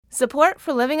Support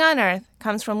for Living on Earth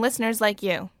comes from listeners like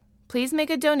you. Please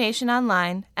make a donation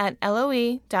online at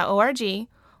loe.org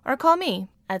or call me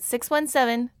at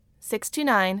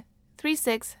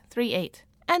 617-629-3638.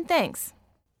 And thanks.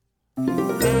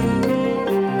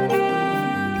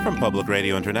 From Public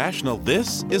Radio International,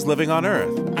 this is Living on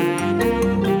Earth.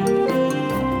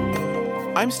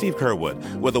 I'm Steve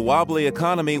Curwood. With a wobbly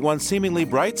economy, one seemingly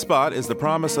bright spot is the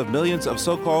promise of millions of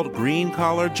so-called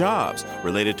green-collar jobs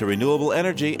related to renewable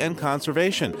energy and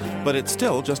conservation. But it's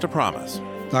still just a promise.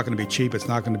 It's not going to be cheap, it's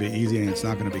not going to be easy, and it's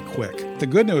not going to be quick. The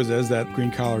good news is that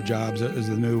green-collar jobs is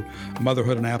the new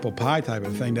motherhood and apple pie type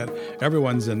of thing, that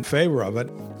everyone's in favor of it.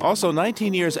 Also,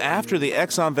 19 years after the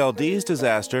Exxon Valdez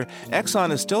disaster,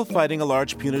 Exxon is still fighting a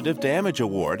large punitive damage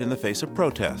award in the face of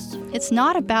protests. It's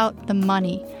not about the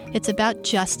money. It's about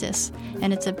justice,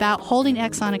 and it's about holding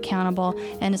Exxon accountable,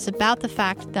 and it's about the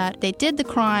fact that they did the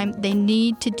crime, they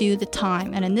need to do the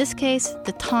time. And in this case,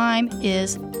 the time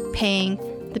is paying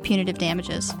the punitive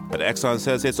damages. But Exxon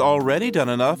says it's already done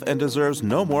enough and deserves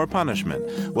no more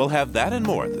punishment. We'll have that and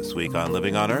more this week on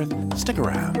Living on Earth. Stick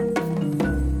around.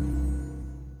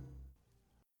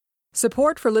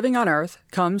 Support for Living on Earth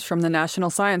comes from the National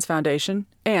Science Foundation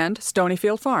and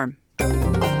Stonyfield Farm.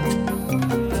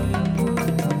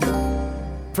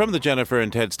 From the Jennifer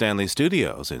and Ted Stanley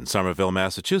studios in Somerville,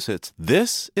 Massachusetts,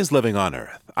 this is Living on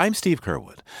Earth. I'm Steve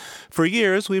Curwood. For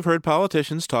years, we've heard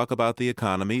politicians talk about the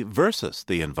economy versus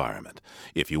the environment.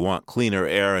 If you want cleaner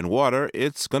air and water,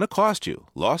 it's going to cost you.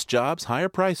 Lost jobs, higher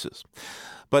prices.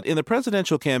 But in the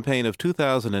presidential campaign of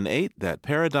 2008, that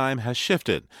paradigm has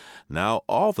shifted. Now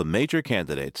all the major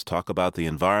candidates talk about the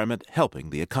environment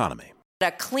helping the economy.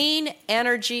 A clean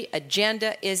energy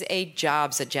agenda is a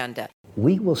jobs agenda.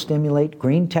 We will stimulate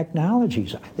green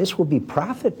technologies. This will be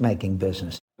profit-making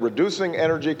business. Reducing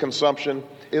energy consumption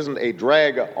isn't a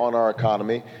drag on our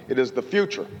economy. It is the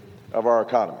future of our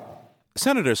economy.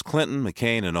 Senators Clinton,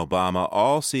 McCain, and Obama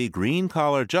all see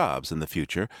green-collar jobs in the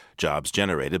future, jobs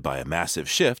generated by a massive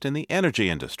shift in the energy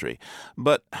industry.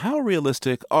 But how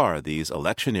realistic are these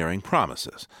electioneering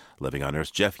promises? Living on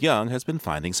Earth's Jeff Young has been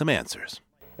finding some answers.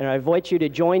 And I invite you to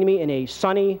join me in a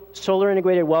sunny,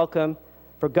 solar-integrated welcome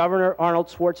for Governor Arnold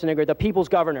Schwarzenegger, the people's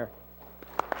governor.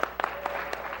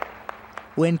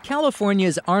 When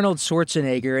California's Arnold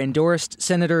Schwarzenegger endorsed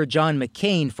Senator John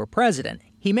McCain for president,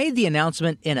 he made the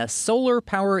announcement in a solar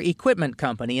power equipment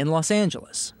company in Los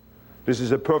Angeles. This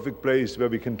is a perfect place where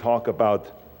we can talk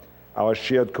about our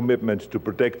shared commitment to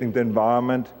protecting the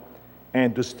environment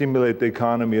and to stimulate the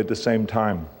economy at the same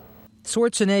time.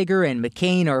 Schwarzenegger and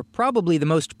McCain are probably the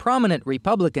most prominent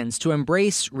Republicans to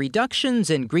embrace reductions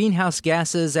in greenhouse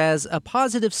gases as a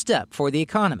positive step for the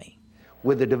economy.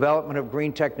 With the development of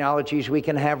green technologies, we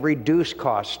can have reduced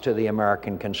costs to the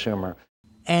American consumer.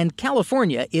 And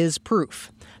California is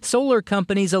proof. Solar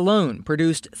companies alone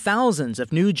produced thousands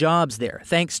of new jobs there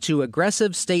thanks to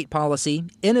aggressive state policy,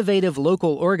 innovative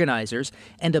local organizers,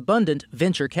 and abundant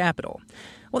venture capital.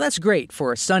 Well, that's great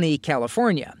for sunny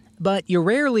California. But you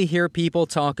rarely hear people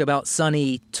talk about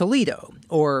sunny Toledo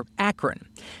or Akron.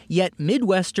 Yet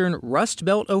Midwestern Rust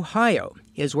Belt, Ohio,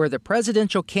 is where the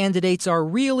presidential candidates are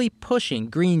really pushing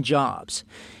green jobs.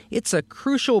 It's a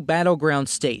crucial battleground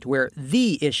state where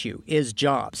the issue is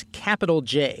jobs, capital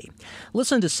J.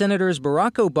 Listen to Senators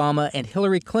Barack Obama and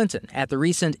Hillary Clinton at the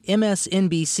recent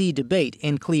MSNBC debate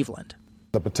in Cleveland.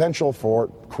 The potential for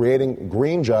creating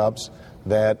green jobs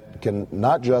that can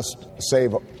not just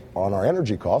save on our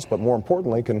energy costs, but more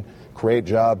importantly, can create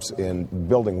jobs in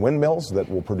building windmills that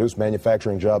will produce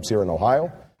manufacturing jobs here in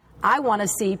Ohio. I want to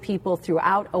see people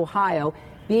throughout Ohio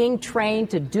being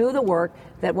trained to do the work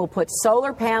that will put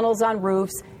solar panels on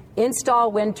roofs,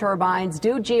 install wind turbines,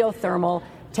 do geothermal,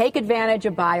 take advantage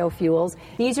of biofuels.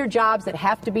 These are jobs that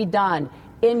have to be done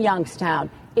in Youngstown,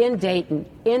 in Dayton,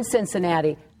 in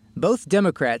Cincinnati. Both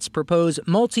Democrats propose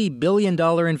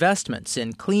multi-billion-dollar investments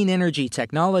in clean energy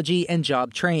technology and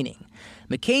job training.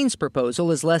 McCain's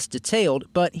proposal is less detailed,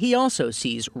 but he also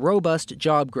sees robust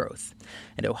job growth.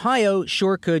 And Ohio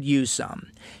sure could use some.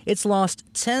 It's lost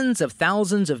tens of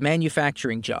thousands of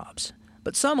manufacturing jobs.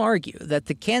 But some argue that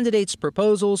the candidates'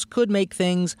 proposals could make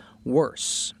things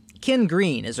worse. Ken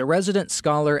Green is a resident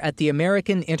scholar at the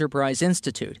American Enterprise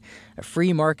Institute, a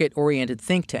free market-oriented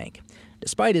think tank.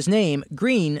 Despite his name,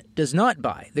 Green does not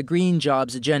buy the green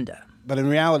jobs agenda. But in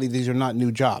reality, these are not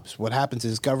new jobs. What happens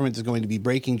is government is going to be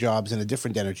breaking jobs in a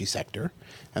different energy sector,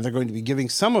 and they're going to be giving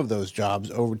some of those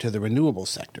jobs over to the renewable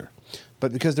sector.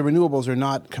 But because the renewables are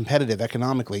not competitive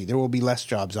economically, there will be less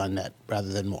jobs on net rather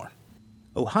than more.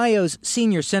 Ohio's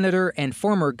senior senator and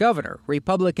former governor,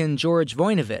 Republican George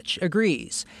Voinovich,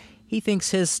 agrees. He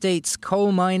thinks his state's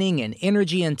coal mining and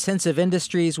energy-intensive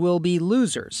industries will be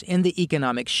losers in the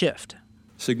economic shift.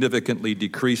 Significantly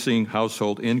decreasing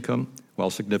household income while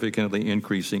significantly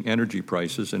increasing energy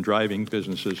prices and driving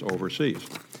businesses overseas.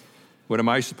 What am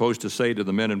I supposed to say to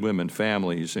the men and women,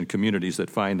 families, and communities that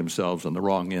find themselves on the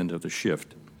wrong end of the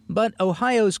shift? But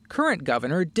Ohio's current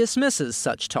governor dismisses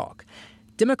such talk.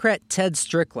 Democrat Ted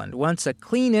Strickland wants a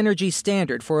clean energy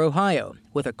standard for Ohio,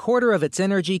 with a quarter of its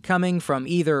energy coming from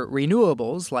either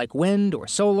renewables like wind or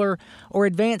solar, or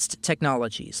advanced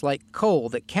technologies like coal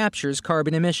that captures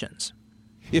carbon emissions.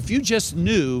 If you just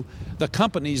knew the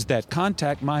companies that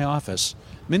contact my office,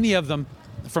 many of them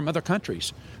from other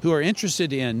countries, who are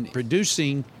interested in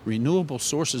producing renewable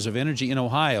sources of energy in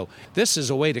Ohio, this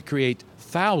is a way to create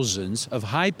thousands of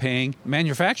high-paying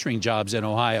manufacturing jobs in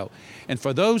Ohio. And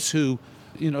for those who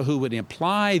would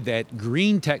imply that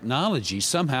green technology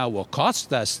somehow will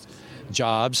cost us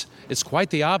jobs, it's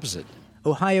quite the opposite.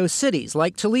 Ohio cities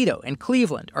like Toledo and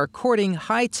Cleveland are courting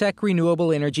high-tech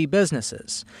renewable energy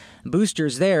businesses.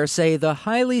 Boosters there say the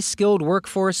highly skilled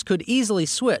workforce could easily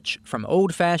switch from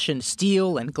old-fashioned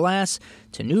steel and glass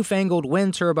to newfangled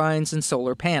wind turbines and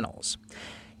solar panels.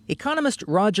 Economist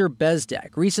Roger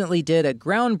Bezdek recently did a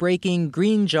groundbreaking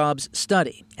green jobs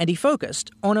study, and he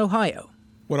focused on Ohio.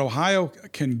 What Ohio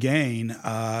can gain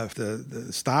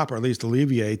to stop or at least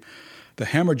alleviate the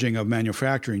hemorrhaging of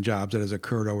manufacturing jobs that has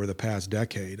occurred over the past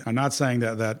decade. I'm not saying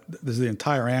that this is the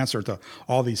entire answer to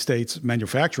all these states'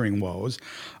 manufacturing woes,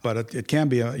 but it can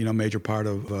be a major part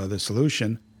of the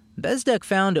solution. Bezdek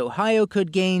found Ohio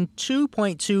could gain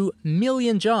 2.2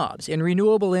 million jobs in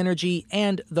renewable energy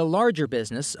and the larger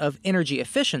business of energy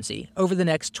efficiency over the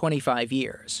next 25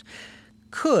 years.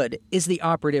 Could is the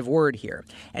operative word here,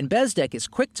 and Bezdek is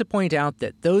quick to point out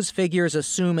that those figures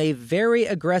assume a very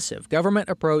aggressive government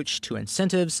approach to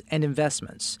incentives and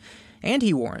investments. And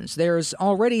he warns there's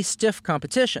already stiff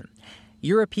competition.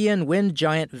 European wind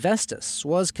giant Vestas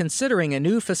was considering a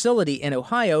new facility in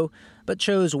Ohio, but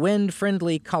chose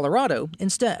wind-friendly Colorado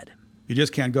instead. You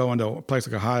just can't go into a place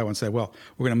like Ohio and say, well,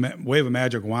 we're going to wave a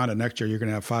magic wand and next year you're going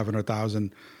to have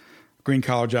 500,000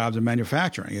 green-collar jobs in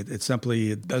manufacturing. It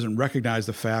simply doesn't recognize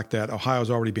the fact that Ohio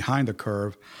is already behind the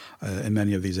curve in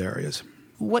many of these areas.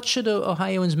 What should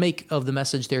Ohioans make of the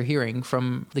message they're hearing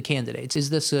from the candidates? Is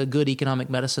this a good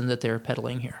economic medicine that they're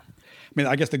peddling here?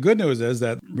 I guess the good news is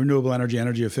that renewable energy,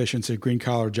 energy efficiency,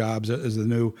 green-collar jobs is the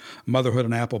new motherhood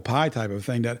and apple pie type of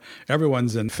thing, that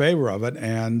everyone's in favor of it,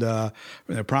 and the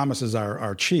promises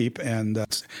are cheap, and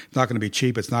it's not going to be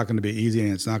cheap, it's not going to be easy,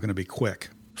 and it's not going to be quick.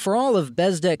 For all of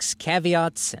Bezdek's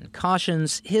caveats and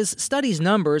cautions, his study's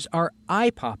numbers are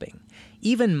eye-popping.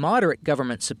 Even moderate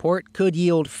government support could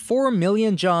yield 4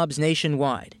 million jobs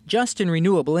nationwide, just in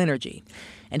renewable energy.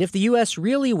 And if the U.S.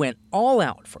 really went all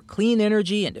out for clean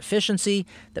energy and efficiency,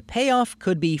 the payoff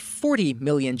could be 40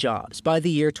 million jobs by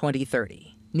the year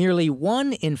 2030. Nearly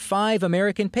 1 in 5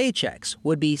 American paychecks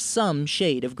would be some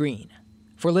shade of green.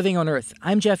 For Living on Earth,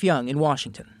 I'm Jeff Young in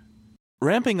Washington.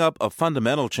 Ramping up a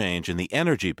fundamental change in the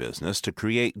energy business to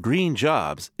create green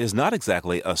jobs is not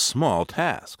exactly a small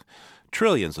task.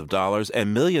 Trillions of dollars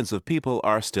and millions of people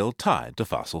are still tied to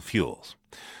fossil fuels.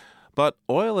 But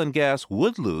oil and gas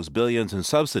would lose billions in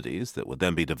subsidies that would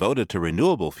then be devoted to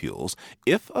renewable fuels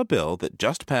if a bill that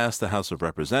just passed the House of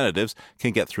Representatives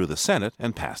can get through the Senate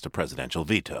and past a presidential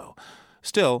veto.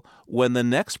 Still, when the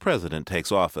next president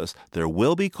takes office, there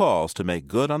will be calls to make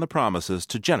good on the promises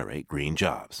to generate green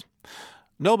jobs.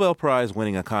 Nobel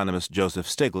Prize-winning economist Joseph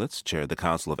Stiglitz chaired the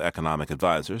Council of Economic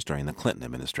Advisors during the Clinton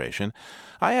administration.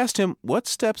 I asked him what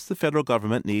steps the federal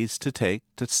government needs to take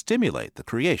to stimulate the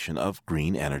creation of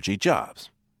green energy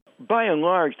jobs. By and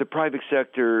large, the private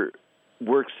sector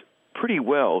works pretty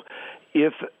well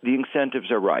if the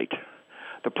incentives are right.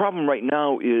 The problem right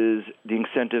now is the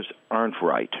incentives aren't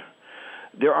right.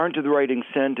 There aren't the right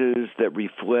incentives that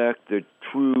reflect the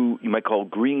true, you might call,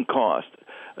 green cost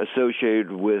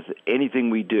associated with anything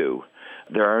we do.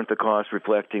 There aren't the costs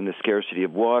reflecting the scarcity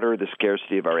of water, the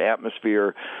scarcity of our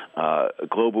atmosphere,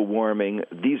 global warming.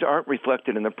 These aren't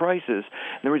reflected in the prices.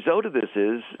 And the result of this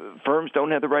is firms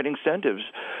don't have the right incentives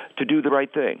to do the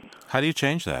right thing. How do you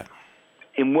change that?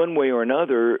 In one way or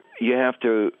another, you have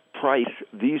to price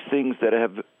these things that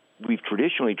we've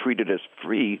traditionally treated as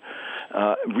free,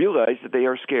 realize that they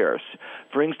are scarce.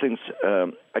 For instance,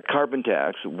 a carbon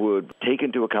tax would take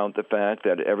into account the fact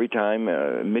that every time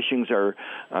emissions are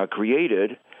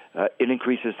created, it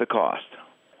increases the cost.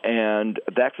 And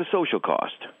that's a social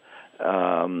cost.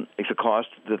 It's a cost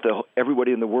that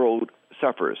everybody in the world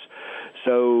suffers.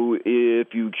 So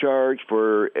if you charge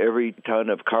for every ton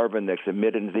of carbon that's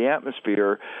emitted into the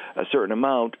atmosphere a certain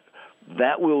amount,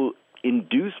 that will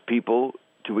induce people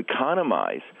to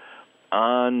economize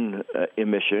on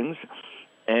emissions,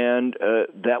 and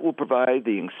that will provide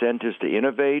the incentives to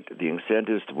innovate, the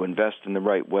incentives to invest in the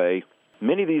right way.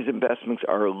 Many of these investments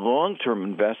are long-term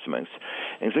investments,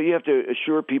 and so you have to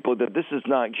assure people that this is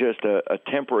not just a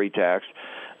temporary tax.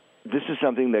 This is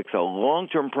something that's a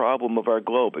long-term problem of our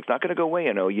globe. It's not going to go away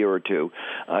in a year or two.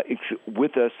 It's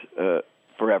with us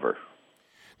forever.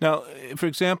 Now, for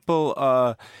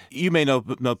example, you may know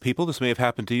people, this may have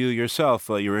happened to you yourself.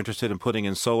 You were interested in putting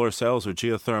in solar cells or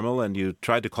geothermal, and you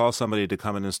tried to call somebody to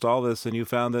come and install this, and you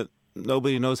found that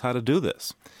nobody knows how to do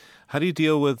this. How do you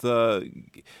deal with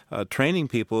training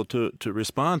people to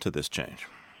respond to this change?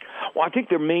 Well, I think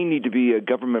there may need to be a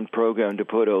government program to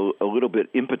put a little bit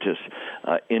impetus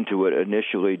into it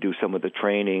initially, do some of the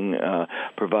training,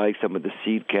 provide some of the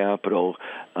seed capital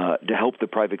to help the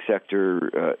private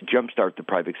sector, jumpstart the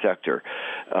private sector.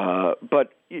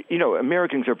 But you know,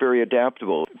 Americans are very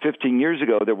adaptable. 15 years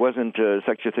ago, there wasn't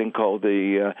such a thing called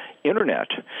the Internet,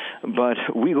 but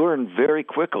we learned very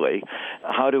quickly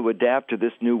how to adapt to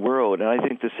this new world, and I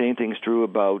think the same thing is true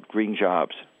about green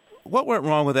jobs. What went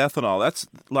wrong with ethanol? That's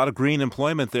a lot of green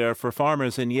employment there for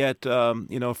farmers, and yet,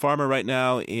 a farmer right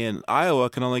now in Iowa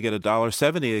can only get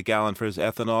 $1.70 a gallon for his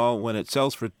ethanol when it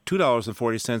sells for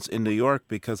 $2.40 in New York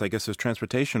because I guess there's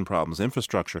transportation problems,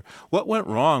 infrastructure. What went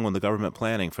wrong when the government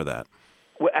planning for that?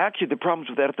 Well, actually, the problems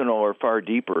with ethanol are far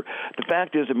deeper. The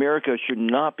fact is America should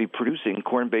not be producing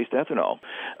corn-based ethanol.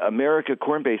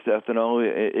 Corn-based ethanol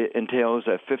entails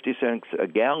a 50 cents a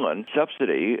gallon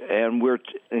subsidy, and we're at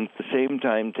the same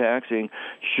time taxing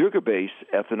sugar-based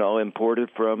ethanol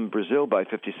imported from Brazil by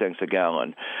 50 cents a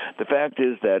gallon. The fact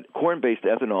is that corn-based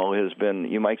ethanol has been,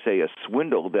 you might say, a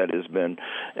swindle that has been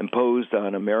imposed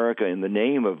on America in the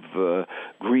name of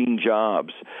green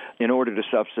jobs in order to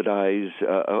subsidize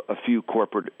a few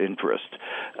corporate interest.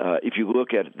 If you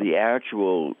look at the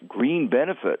actual green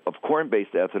benefit of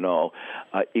corn-based ethanol,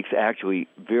 it's actually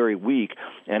very weak.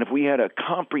 And if we had a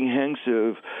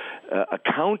comprehensive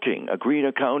accounting, a green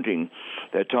accounting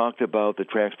that talked about the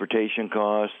transportation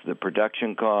costs, the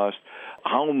production costs,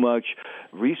 how much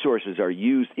resources are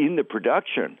used in the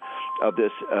production of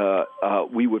this,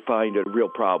 we would find a real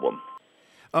problem.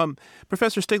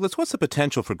 Professor Stiglitz, what's the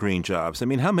potential for green jobs? I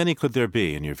mean, how many could there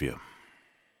be in your view?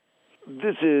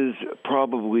 This is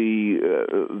probably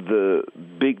the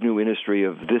big new industry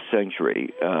of this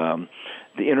century.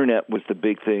 The Internet was the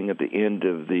big thing at the end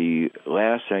of the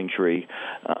last century.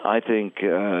 I think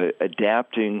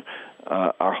adapting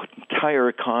our entire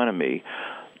economy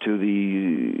to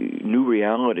the new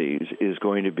realities is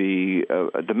going to be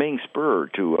the main spur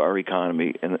to our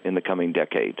economy in the coming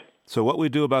decade. So what we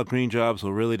do about green jobs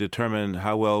will really determine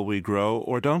how well we grow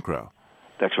or don't grow.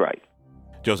 That's right.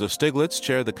 Joseph Stiglitz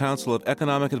chaired the Council of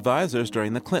Economic Advisors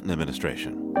during the Clinton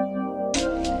administration.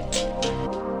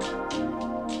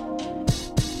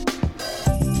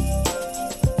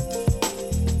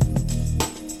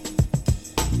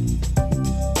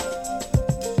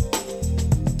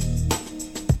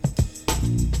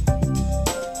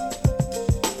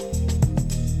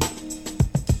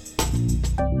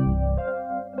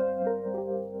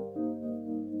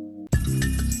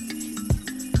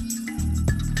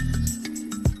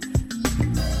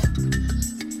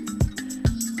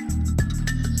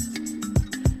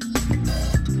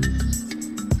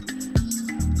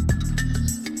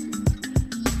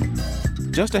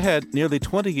 Just ahead, nearly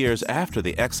 20 years after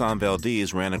the Exxon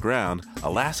Valdez ran aground,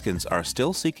 Alaskans are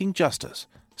still seeking justice.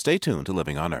 Stay tuned to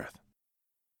Living on Earth.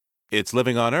 It's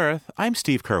Living on Earth. I'm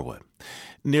Steve Curwood.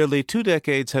 Nearly 2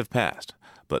 decades have passed,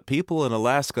 but people in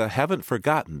Alaska haven't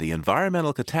forgotten the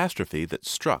environmental catastrophe that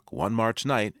struck one March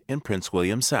night in Prince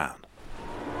William Sound.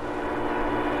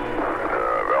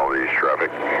 Valdez traffic,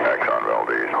 Exxon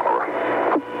Valdez, over.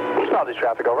 Valdez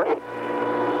traffic, over.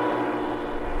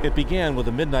 It began with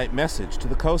a midnight message to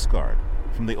the Coast Guard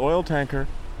from the oil tanker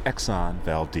Exxon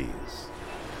Valdez.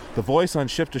 The voice on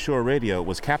ship-to-shore radio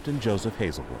was Captain Joseph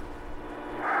Hazelwood.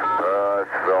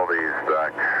 It's Valdez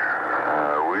back.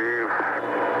 We've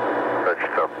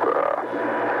fetched up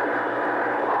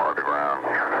hard aground.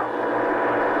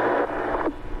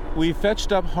 We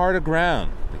fetched up hard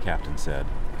aground, the captain said.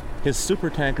 His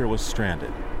supertanker was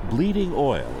stranded, bleeding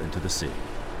oil into the sea.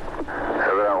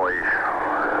 Evidently,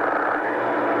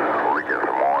 we get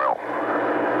some oil,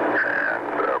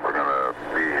 and we're going to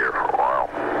be here for a while.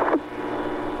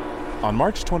 On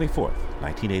March 24th,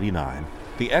 1989,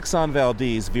 the Exxon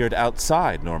Valdez veered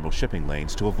outside normal shipping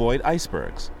lanes to avoid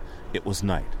icebergs. It was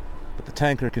night, but the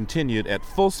tanker continued at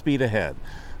full speed ahead.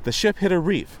 The ship hit a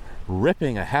reef,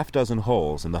 ripping a half-dozen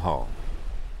holes in the hull.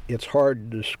 It's hard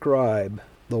to describe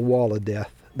the wall of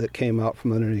death that came out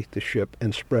from underneath the ship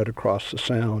and spread across the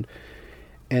sound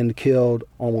and killed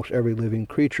almost every living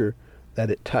creature that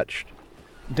it touched.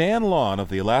 Dan Lawn of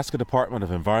the Alaska Department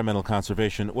of Environmental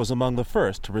Conservation was among the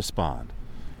first to respond.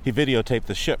 He videotaped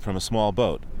the ship from a small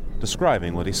boat,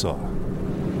 describing what he saw.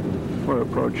 We're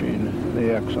approaching the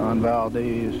Exxon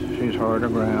Valdez. She's hard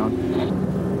aground.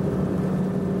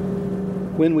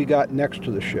 When we got next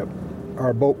to the ship,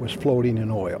 our boat was floating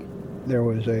in oil. There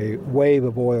was a wave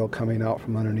of oil coming out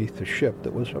from underneath the ship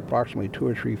that was approximately 2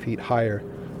 or 3 feet higher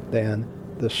than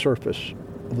the surface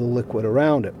of the liquid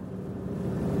around it.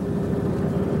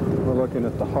 We're looking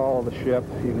at the hull of the ship.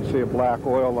 You can see a black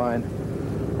oil line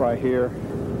right here.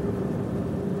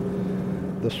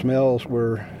 The smells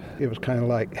were, it was kind of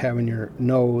like having your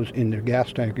nose in the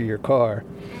gas tank of your car.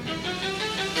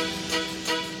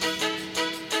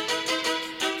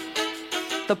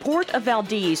 The port of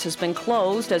Valdez has been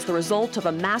closed as the result of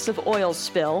a massive oil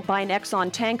spill by an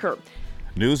Exxon tanker.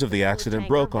 News of the accident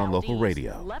broke on local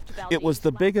radio. It was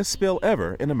the biggest spill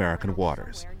ever in American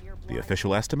waters. The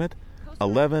official estimate,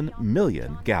 11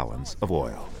 million gallons of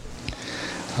oil.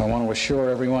 I want to assure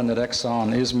everyone that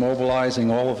Exxon is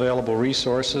mobilizing all available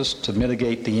resources to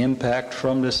mitigate the impact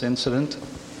from this incident.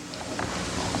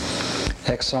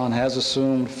 Exxon has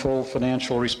assumed full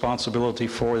financial responsibility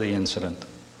for the incident.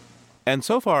 And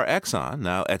so far, Exxon,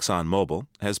 now ExxonMobil,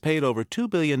 has paid over $2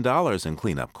 billion in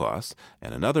cleanup costs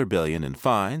and another $1 billion in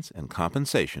fines and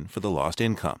compensation for the lost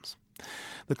incomes.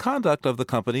 The conduct of the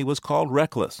company was called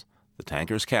reckless. The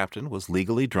tanker's captain was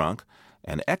legally drunk,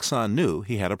 and Exxon knew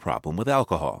he had a problem with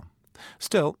alcohol.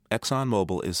 Still,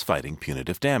 ExxonMobil is fighting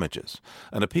punitive damages.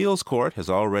 An appeals court has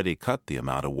already cut the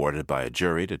amount awarded by a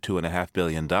jury to $2.5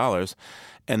 billion,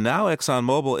 and now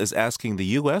ExxonMobil is asking the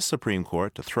U.S. Supreme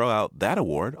Court to throw out that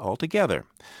award altogether.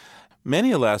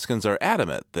 Many Alaskans are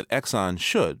adamant that Exxon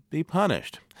should be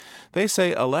punished. They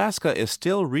say Alaska is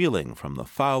still reeling from the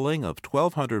fouling of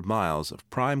 1,200 miles of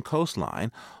prime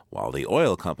coastline, while the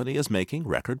oil company is making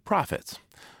record profits.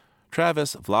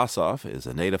 Travis Vlasov is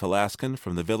a native Alaskan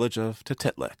from the village of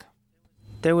Tutitlik.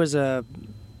 There was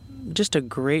just a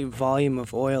great volume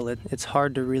of oil. It's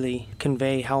hard to really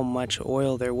convey how much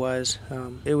oil there was.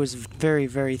 It was very,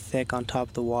 very thick on top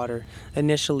of the water,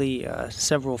 initially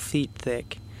several feet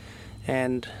thick.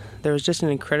 And there was just an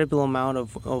incredible amount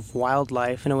of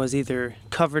wildlife, and it was either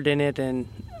covered in it and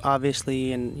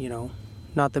obviously in,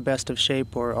 not the best of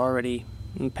shape or already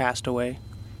passed away.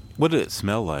 What did it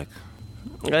smell like?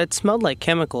 It smelled like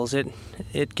chemicals.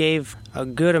 It gave a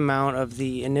good amount of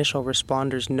the initial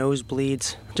responders'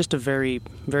 nosebleeds, just a very,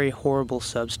 very horrible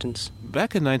substance.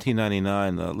 Back in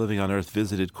 1999, Living on Earth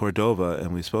visited Cordova,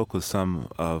 and we spoke with some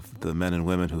of the men and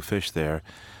women who fished there.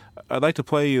 I'd like to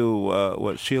play you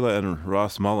what Sheila and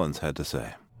Ross Mullins had to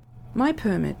say. My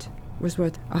permit was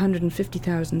worth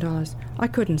 $150,000. I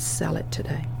couldn't sell it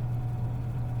today.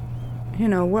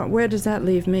 Where does that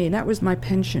leave me? That was my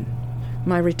pension,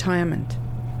 my retirement.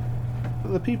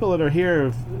 The people that are here,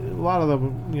 a lot of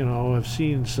them, have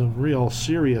seen some real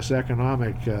serious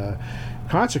economic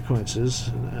consequences.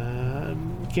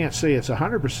 Can't say it's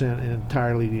 100%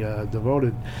 entirely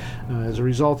devoted as a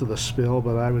result of the spill,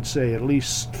 but I would say at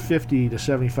least 50 to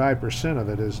 75% of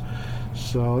it is.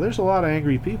 So there's a lot of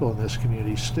angry people in this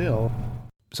community still.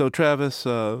 So Travis,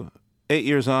 8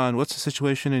 years on, what's the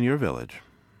situation in your village?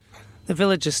 The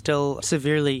village is still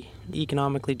severely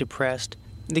economically depressed.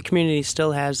 The community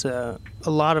still has a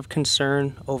lot of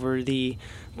concern over the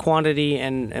quantity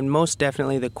and most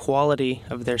definitely the quality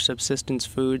of their subsistence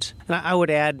foods. And I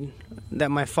would add that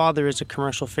my father is a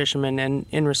commercial fisherman, and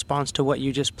in response to what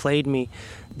you just played me,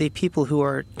 the people who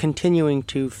are continuing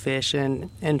to fish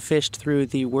and fished through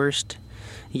the worst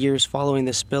years following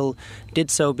the spill did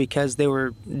so because they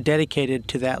were dedicated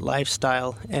to that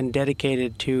lifestyle and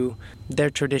dedicated to their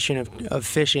tradition of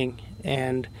fishing.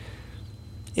 And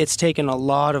it's taken a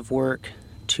lot of work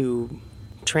to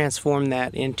transform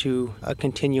that into a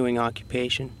continuing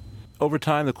occupation. Over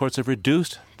time, the courts have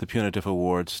reduced the punitive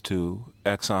awards to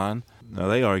Exxon. Now,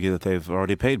 they argue that they've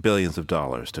already paid billions of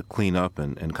dollars to clean up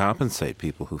and compensate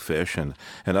people who fish and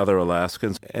other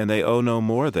Alaskans, and they owe no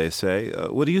more, they say.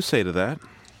 What do you say to that?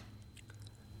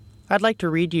 I'd like to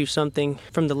read you something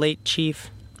from the late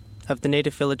chief of the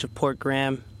native village of Port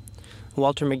Graham,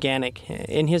 Walter McGannick.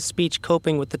 In his speech,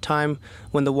 Coping with the Time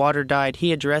When the Water Died,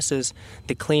 he addresses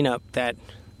the cleanup that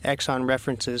Exxon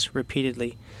references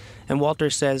repeatedly. And Walter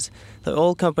says, the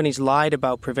oil companies lied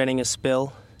about preventing a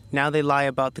spill. Now they lie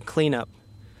about the cleanup.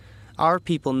 Our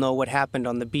people know what happened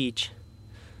on the beach.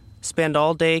 Spend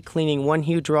all day cleaning one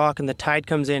huge rock and the tide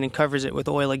comes in and covers it with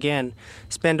oil again.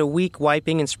 Spend a week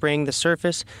wiping and spraying the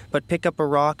surface, but pick up a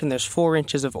rock and there's 4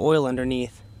 inches of oil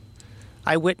underneath.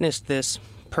 I witnessed this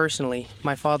personally.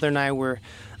 My father and I were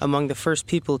among the first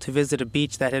people to visit a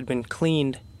beach that had been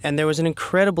cleaned, and there was an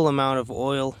incredible amount of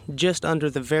oil just under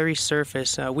the very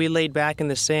surface. We laid back in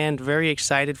the sand, very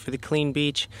excited for the clean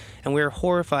beach, and we were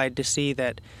horrified to see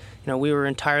that, we were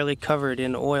entirely covered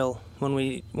in oil when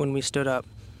we stood up.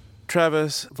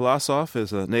 Travis Vlasov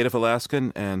is a native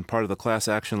Alaskan and part of the class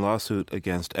action lawsuit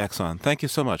against Exxon. Thank you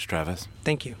so much, Travis.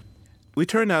 Thank you. We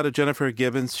turn now to Jennifer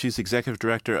Gibbons. She's executive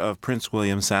director of Prince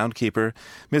William Soundkeeper.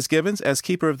 Ms. Gibbons, as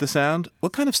keeper of the sound,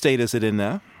 what kind of state is it in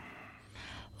now?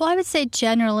 Well, I would say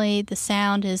generally the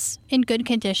sound is in good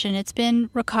condition. It's been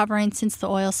recovering since the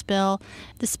oil spill.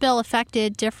 The spill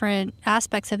affected different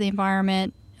aspects of the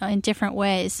environment in different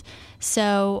ways.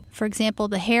 So, for example,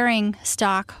 the herring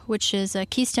stock, which is a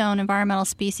keystone environmental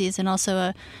species and also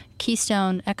a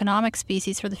keystone economic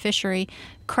species for the fishery,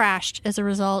 crashed as a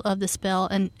result of the spill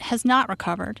and has not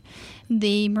recovered.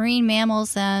 The marine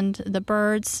mammals and the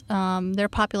birds, their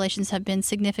populations have been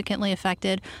significantly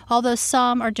affected, although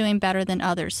some are doing better than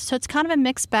others. So it's kind of a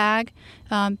mixed bag.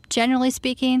 Generally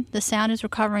speaking, the sound is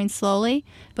recovering slowly,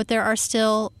 but there are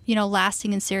still,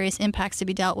 lasting and serious impacts to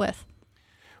be dealt with.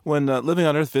 When Living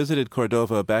on Earth visited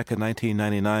Cordova back in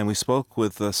 1999, we spoke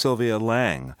with Sylvia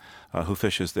Lang, who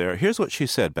fishes there. Here's what she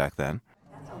said back then.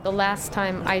 The last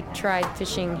time I tried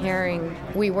fishing herring,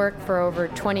 we worked for over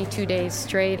 22 days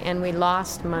straight and we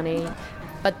lost money.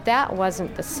 But that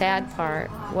wasn't the sad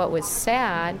part. What was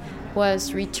sad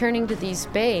was returning to these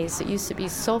bays that used to be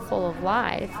so full of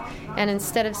life, and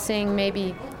instead of seeing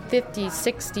maybe 50,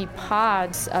 60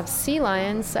 pods of sea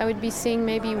lions, I would be seeing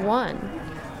maybe one.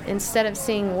 Instead of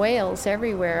seeing whales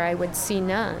everywhere, I would see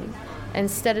none.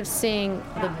 Instead of seeing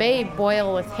the bay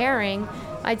boil with herring,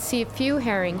 I'd see a few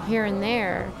herring here and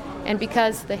there. And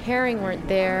because the herring weren't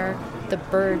there, the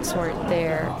birds weren't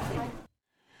there.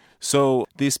 So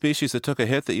these species that took a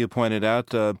hit that you pointed out,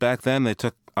 back then they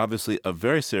took obviously a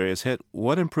very serious hit.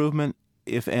 What improvement,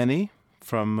 if any,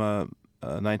 from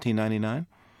 1999?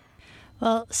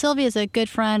 Well, Sylvia's a good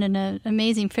friend and an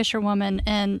amazing fisherwoman,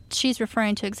 and she's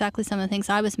referring to exactly some of the things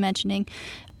I was mentioning.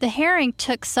 The herring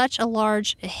took such a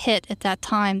large hit at that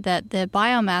time that the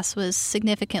biomass was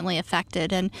significantly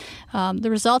affected, and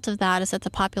the result of that is that the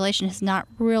population has not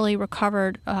really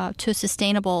recovered to a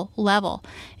sustainable level.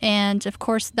 And, of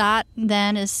course, that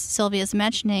then, as Sylvia's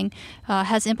mentioning,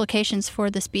 has implications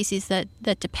for the species that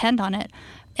depend on it.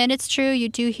 And it's true, you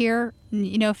do hear,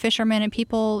 fishermen and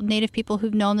people, native people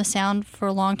who've known the sound for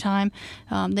a long time,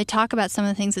 they talk about some of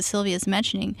the things that Sylvia's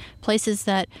mentioning, places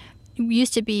that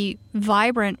used to be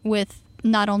vibrant with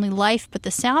not only life, but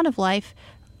the sound of life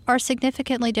are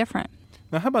significantly different.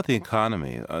 Now, how about the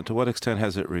economy? To what extent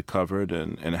has it recovered,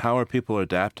 and how are people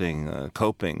adapting,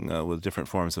 coping with different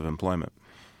forms of employment?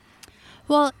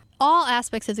 Well, all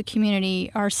aspects of the community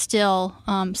are still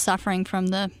suffering from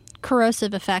the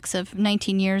corrosive effects of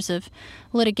 19 years of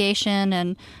litigation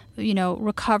and,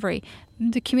 recovery.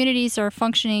 The communities are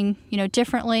functioning,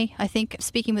 differently. I think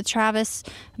speaking with Travis,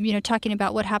 talking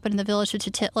about what happened in the village of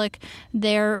Tutitlik,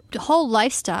 their whole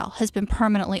lifestyle has been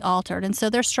permanently altered. And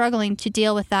so they're struggling to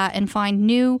deal with that and find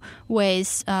new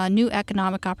ways, new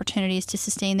economic opportunities to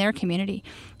sustain their community.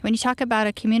 When you talk about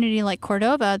a community like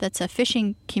Cordova that's a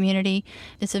fishing community,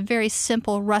 it's a very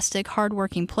simple, rustic,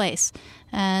 hardworking place.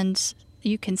 And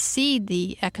you can see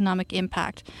the economic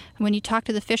impact. When you talk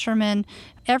to the fishermen,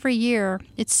 every year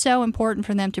it's so important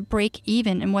for them to break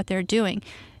even in what they're doing.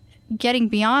 Getting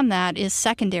beyond that is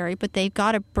secondary, but they've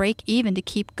got to break even to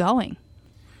keep going.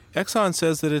 Exxon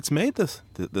says that it's made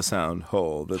the sound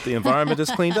whole, that the environment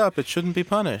is cleaned up. It shouldn't be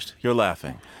punished. You're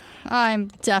laughing. I'm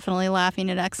definitely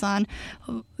laughing at Exxon.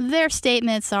 Their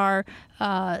statements are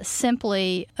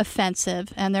simply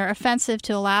offensive, and they're offensive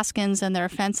to Alaskans and they're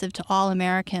offensive to all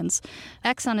Americans.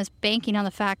 Exxon is banking on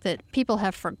the fact that people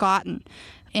have forgotten,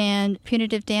 and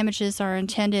punitive damages are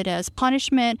intended as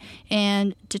punishment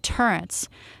and deterrence.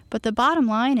 But the bottom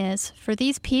line is, for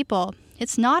these people,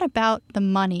 it's not about the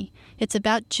money. It's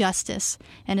about justice,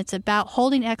 and it's about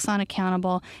holding Exxon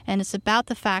accountable, and it's about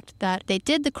the fact that they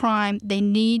did the crime, they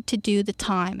need to do the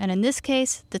time. And in this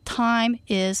case, the time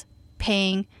is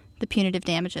paying the punitive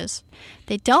damages.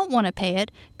 They don't want to pay it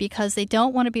because they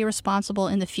don't want to be responsible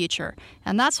in the future.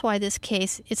 And that's why this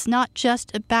case, it's not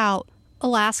just about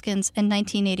Alaskans in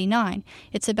 1989.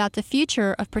 It's about the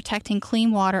future of protecting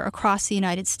clean water across the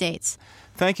United States.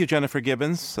 Thank you, Jennifer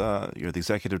Gibbons. You're the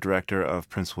executive director of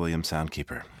Prince William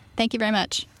Soundkeeper. Thank you very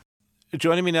much.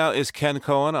 Joining me now is Ken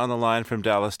Cohen on the line from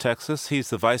Dallas, Texas. He's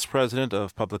the Vice President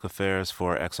of Public Affairs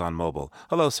for ExxonMobil.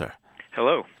 Hello, sir.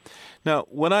 Hello. Now,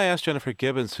 when I asked Jennifer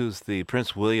Gibbons, who's the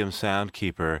Prince William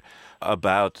Soundkeeper,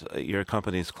 about your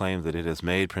company's claim that it has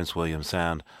made Prince William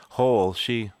Sound whole,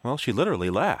 she literally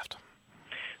laughed.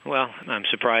 Well, I'm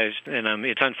surprised, and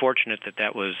it's unfortunate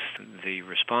that was the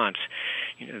response.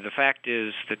 The fact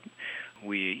is that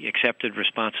we accepted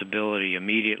responsibility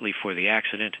immediately for the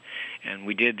accident, and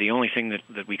we did the only thing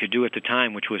that we could do at the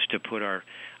time, which was to put our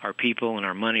people and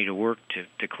our money to work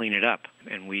to clean it up.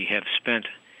 And we have spent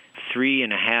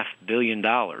 $3.5 billion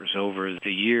over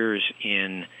the years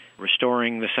in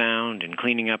restoring the sound and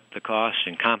cleaning up the costs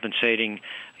and compensating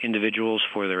individuals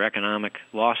for their economic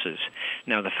losses.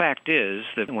 Now, the fact is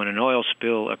that when an oil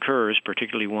spill occurs,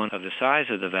 particularly one of the size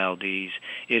of the Valdez,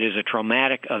 it is a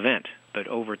traumatic event. But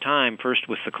over time, first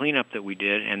with the cleanup that we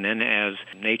did, and then as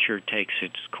nature takes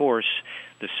its course,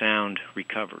 the sound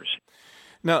recovers.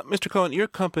 Now, Mr. Cohen, your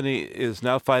company is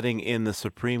now fighting in the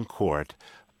Supreme Court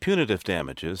punitive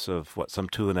damages of, some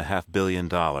 $2.5 billion.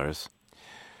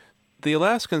 The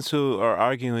Alaskans who are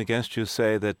arguing against you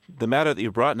say that the matter that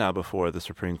you brought now before the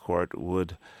Supreme Court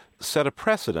would set a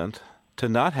precedent to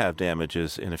not have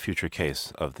damages in a future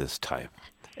case of this type.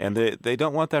 And they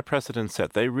don't want that precedent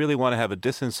set. They really want to have a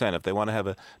disincentive. They want to have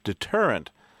a deterrent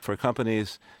for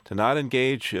companies to not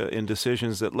engage in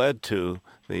decisions that led to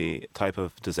the type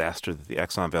of disaster that the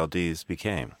Exxon Valdez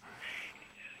became.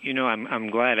 I'm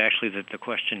glad actually that the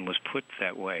question was put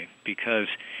that way, because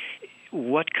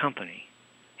what company,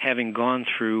 having gone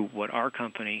through what our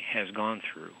company has gone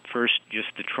through, first just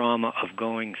the trauma of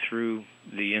going through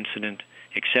the incident,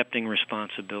 accepting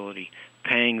responsibility,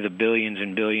 paying the billions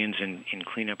and billions in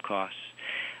cleanup costs,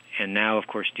 and now, of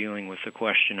course, dealing with the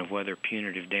question of whether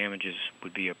punitive damages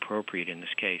would be appropriate in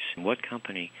this case. What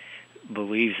company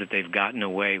believes that they've gotten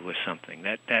away with something?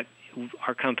 That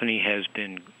our company has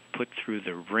been put through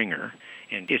the ringer,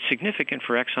 and it's significant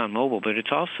for ExxonMobil, but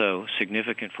it's also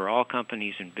significant for all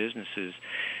companies and businesses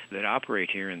that operate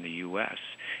here in the U.S.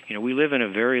 We live in a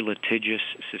very litigious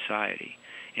society,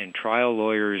 and trial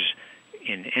lawyers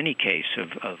in any case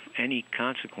of any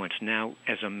consequence now,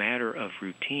 as a matter of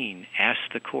routine, ask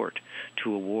the court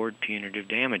to award punitive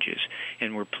damages.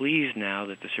 And we're pleased now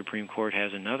that the Supreme Court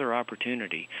has another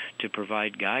opportunity to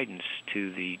provide guidance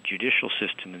to the judicial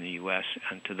system in the U.S.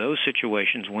 and to those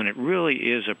situations when it really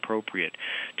is appropriate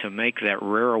to make that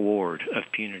rare award of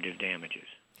punitive damages.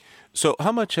 So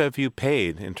how much have you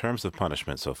paid in terms of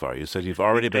punishment so far? You said you've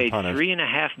already been punished.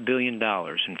 $3.5 billion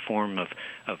in form of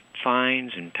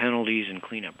fines and penalties and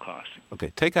cleanup costs.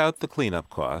 Okay, take out the cleanup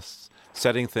costs,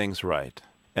 setting things right.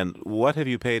 And what have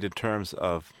you paid in terms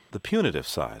of the punitive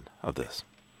side of this?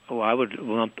 Oh, I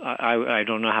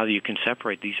don't know how you can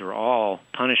separate. These are all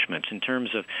punishments in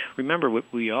terms of, remember,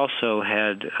 we also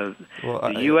had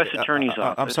the U.S. Attorney's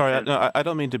Office. I'm sorry, I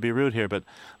don't mean to be rude here, but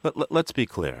let's be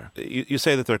clear. You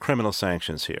say that there are criminal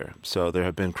sanctions here, so there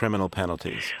have been criminal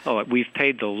penalties. Oh, we've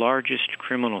paid the largest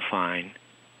criminal fine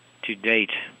to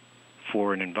date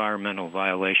for an environmental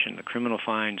violation. The criminal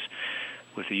fines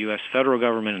with the U.S. federal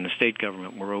government and the state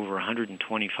government were over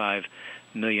 $125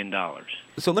 million.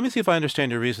 So let me see if I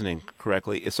understand your reasoning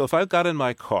correctly. So if I got in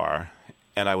my car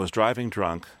and I was driving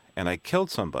drunk and I killed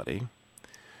somebody,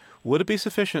 would it be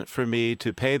sufficient for me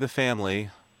to pay the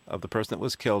family of the person that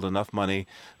was killed enough money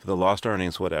for the lost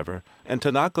earnings, whatever, and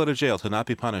to not go to jail, to not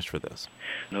be punished for this?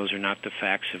 Those are not the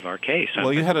facts of our case.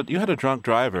 Well, you had a drunk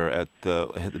driver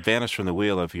vanished from the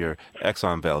wheel of your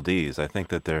Exxon Valdez. I think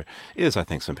that there is,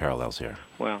 some parallels here.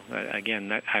 Well,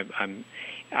 again,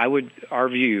 our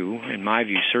view, and my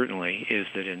view certainly, is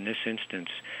that in this instance,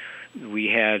 we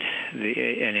had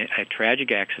a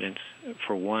tragic accident,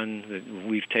 for one that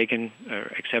we've taken,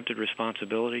 accepted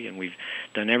responsibility, and we've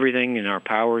done everything in our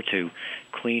power to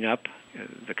clean up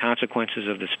the consequences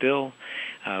of the spill.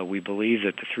 We believe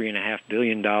that the $3.5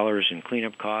 billion in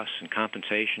cleanup costs and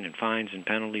compensation and fines and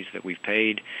penalties that we've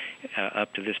paid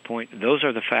up to this point, those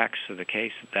are the facts of the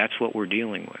case. That's what we're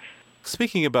dealing with.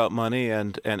 Speaking about money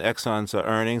and Exxon's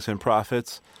earnings and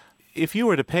profits, if you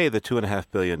were to pay the $2.5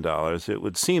 billion, it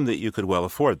would seem that you could well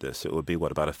afford this. It would be,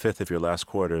 about a fifth of your last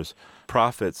quarter's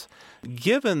profits.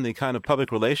 Given the kind of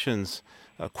public relations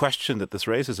question that this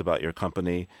raises about your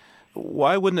company,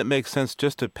 why wouldn't it make sense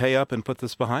just to pay up and put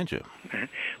this behind you?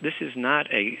 This is not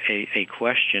a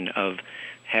question of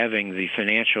having the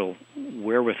financial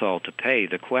wherewithal to pay.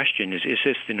 The question is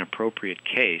this an appropriate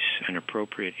case, an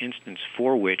appropriate instance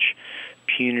for which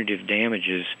punitive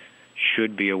damages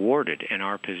should be awarded? And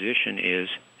our position is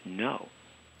no.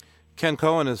 Ken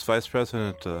Cohen is Vice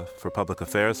President for Public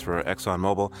Affairs for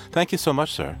ExxonMobil. Thank you so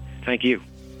much, sir. Thank you.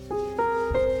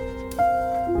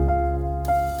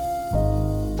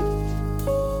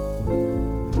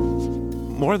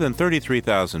 More than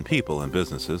 33,000 people and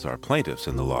businesses are plaintiffs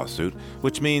in the lawsuit,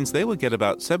 which means they would get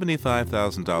about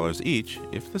 $75,000 each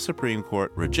if the Supreme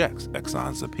Court rejects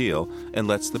Exxon's appeal and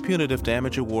lets the punitive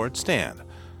damage award stand.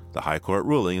 The High Court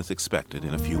ruling is expected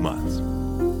in a few months.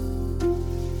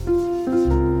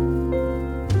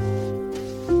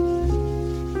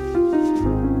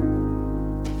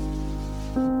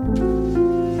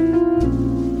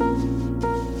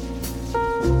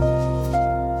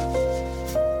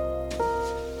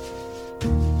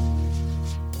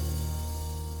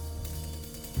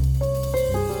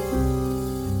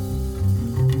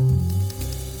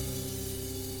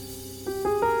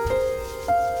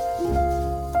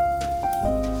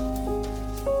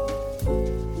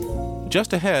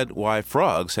 Just ahead, why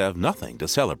frogs have nothing to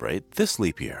celebrate this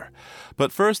leap year.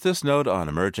 But first, this note on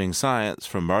emerging science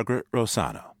from Margaret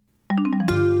Rosano.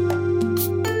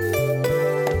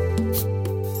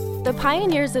 The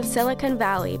pioneers of Silicon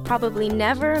Valley probably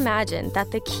never imagined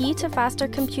that the key to faster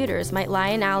computers might lie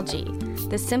in algae,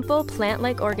 the simple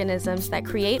plant-like organisms that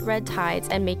create red tides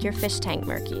and make your fish tank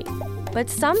murky. But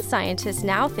some scientists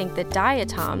now think that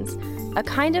diatoms, a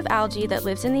kind of algae that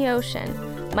lives in the ocean,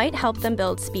 might help them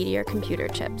build speedier computer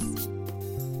chips.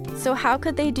 So how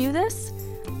could they do this?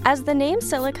 As the name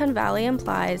Silicon Valley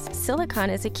implies, silicon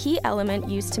is a key element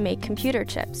used to make computer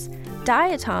chips.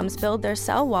 Diatoms build their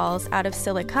cell walls out of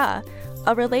silica,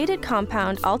 a related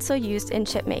compound also used in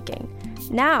chip making.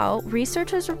 Now,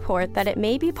 researchers report that it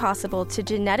may be possible to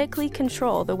genetically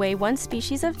control the way one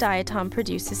species of diatom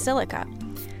produces silica.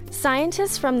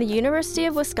 Scientists from the University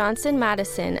of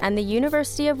Wisconsin-Madison and the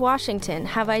University of Washington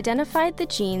have identified the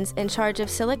genes in charge of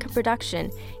silica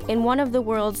production in one of the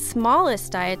world's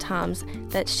smallest diatoms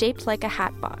that's shaped like a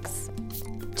hat box.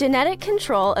 Genetic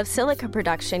control of silica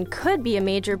production could be a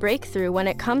major breakthrough when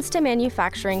it comes to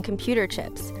manufacturing computer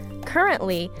chips.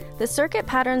 Currently, the circuit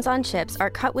patterns on chips are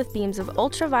cut with beams of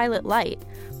ultraviolet light,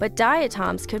 but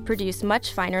diatoms could produce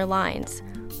much finer lines.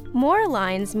 More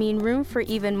lines mean room for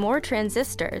even more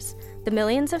transistors, the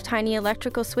millions of tiny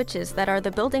electrical switches that are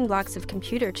the building blocks of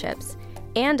computer chips,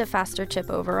 and a faster chip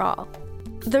overall.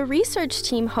 The research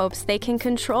team hopes they can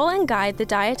control and guide the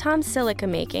diatom silica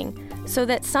making so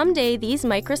that someday these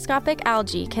microscopic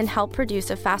algae can help produce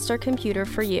a faster computer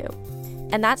for you.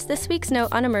 And that's this week's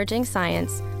Note on Emerging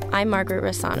Science. I'm Margaret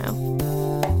Rosano.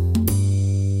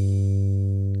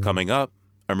 Coming up,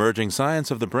 emerging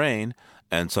science of the brain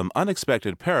and some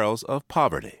unexpected perils of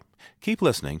poverty. Keep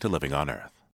listening to Living on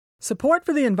Earth. Support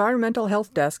for the Environmental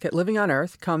Health Desk at Living on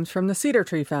Earth comes from the Cedar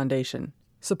Tree Foundation.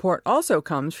 Support also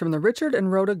comes from the Richard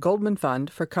and Rhoda Goldman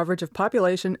Fund for coverage of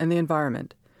population and the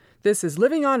environment. This is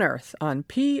Living on Earth on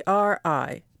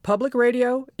PRI, Public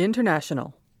Radio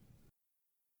International.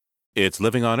 It's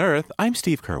Living on Earth. I'm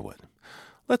Steve Curwood.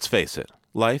 Let's face it,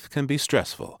 life can be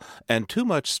stressful, and too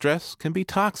much stress can be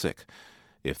toxic.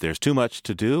 If there's too much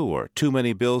to do or too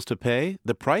many bills to pay,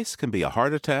 the price can be a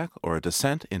heart attack or a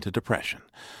descent into depression.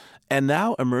 And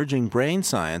now emerging brain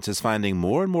science is finding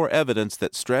more and more evidence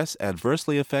that stress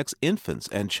adversely affects infants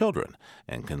and children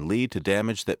and can lead to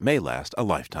damage that may last a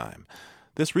lifetime.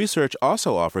 This research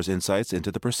also offers insights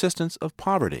into the persistence of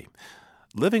poverty.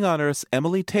 Living on Earth's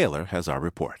Emily Taylor has our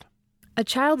report. A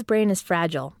child's brain is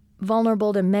fragile,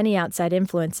 vulnerable to many outside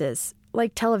influences,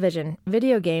 like television,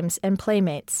 video games, and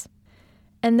playmates.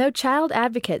 And though child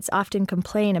advocates often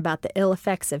complain about the ill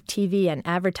effects of TV and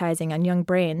advertising on young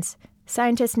brains,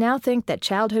 scientists now think that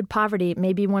childhood poverty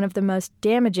may be one of the most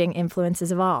damaging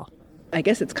influences of all. I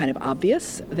guess it's kind of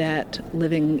obvious that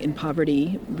living in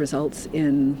poverty results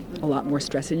in a lot more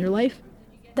stress in your life.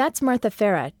 That's Martha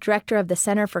Farah, director of the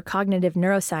Center for Cognitive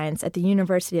Neuroscience at the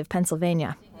University of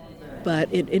Pennsylvania.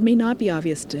 But it may not be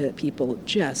obvious to people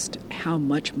just how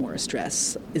much more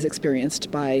stress is experienced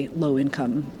by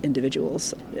low-income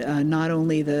individuals. Not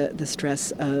only the stress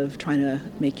of trying to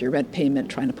make your rent payment,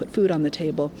 trying to put food on the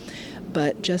table,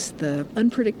 but just the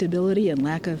unpredictability and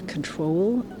lack of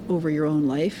control over your own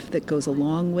life that goes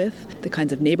along with the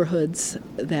kinds of neighborhoods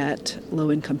that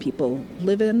low-income people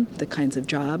live in, the kinds of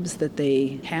jobs that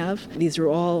they have. These are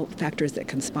all factors that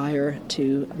conspire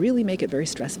to really make it very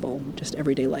stressful, just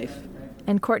everyday life.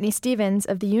 And Courtney Stevens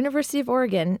of the University of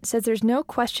Oregon says there's no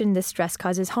question this stress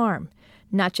causes harm,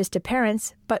 not just to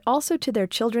parents, but also to their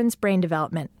children's brain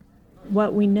development.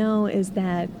 What we know is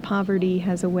that poverty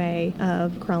has a way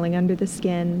of crawling under the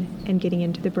skin and getting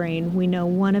into the brain. We know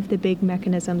one of the big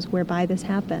mechanisms whereby this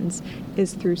happens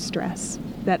is through stress.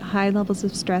 That high levels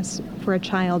of stress for a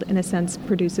child, in a sense,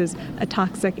 produces a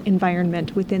toxic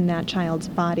environment within that child's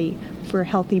body for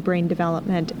healthy brain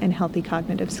development and healthy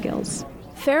cognitive skills.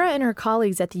 Farah and her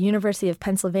colleagues at the University of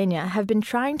Pennsylvania have been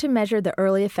trying to measure the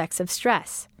early effects of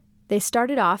stress. They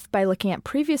started off by looking at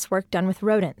previous work done with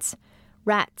rodents,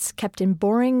 rats kept in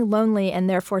boring, lonely, and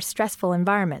therefore stressful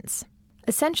environments.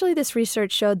 Essentially, this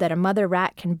research showed that a mother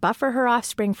rat can buffer her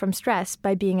offspring from stress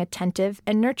by being attentive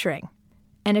and nurturing.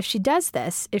 And if she does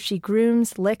this, if she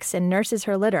grooms, licks, and nurses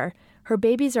her litter, her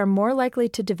babies are more likely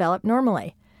to develop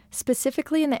normally,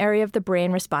 specifically in the area of the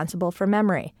brain responsible for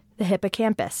memory, the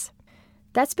hippocampus.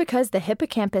 That's because the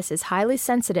hippocampus is highly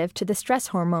sensitive to the stress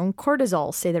hormone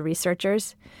cortisol, say the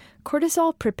researchers.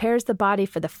 Cortisol prepares the body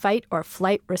for the fight or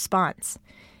flight response.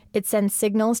 It sends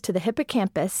signals to the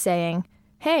hippocampus saying,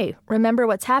 "Hey, remember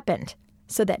what's happened,"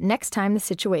 so that next time the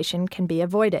situation can be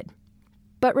avoided.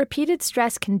 But repeated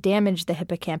stress can damage the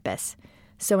hippocampus.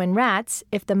 So in rats,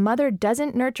 if the mother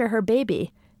doesn't nurture her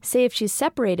baby, say if she's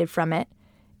separated from it,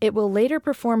 it will later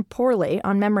perform poorly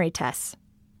on memory tests.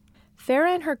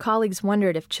 Farah and her colleagues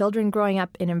wondered if children growing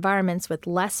up in environments with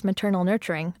less maternal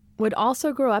nurturing would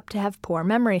also grow up to have poor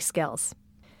memory skills.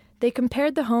 They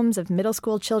compared the homes of middle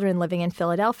school children living in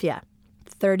Philadelphia.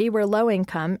 30 were low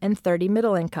income and 30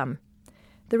 middle income.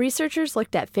 The researchers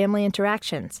looked at family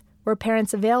interactions. Were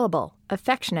parents available,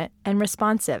 affectionate, and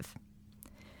responsive?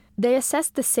 They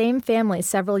assessed the same families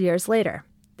several years later.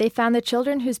 They found the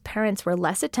children whose parents were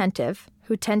less attentive,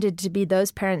 who tended to be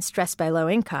those parents stressed by low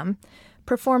income,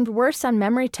 performed worse on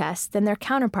memory tests than their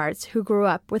counterparts who grew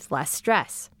up with less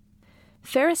stress.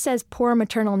 Farah says poor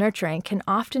maternal nurturing can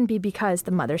often be because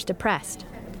the mother's depressed.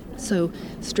 So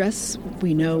stress,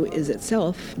 we know, is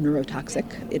itself neurotoxic.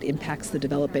 It impacts the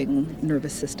developing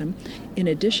nervous system. In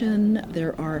addition,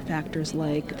 there are factors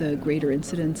like the greater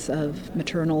incidence of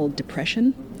maternal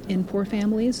depression in poor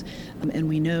families. And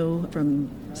we know from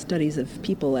studies of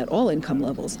people at all income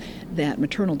levels that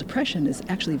maternal depression is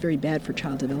actually very bad for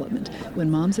child development. When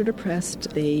moms are depressed,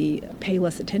 they pay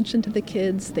less attention to the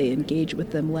kids, they engage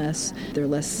with them less, they're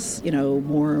less,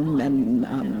 warm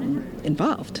and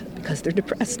involved because they're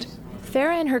depressed.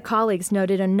 Farah and her colleagues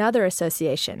noted another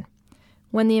association.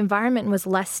 When the environment was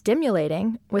less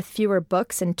stimulating, with fewer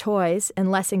books and toys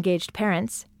and less engaged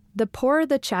parents, the poorer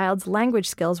the child's language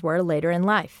skills were later in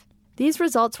life. These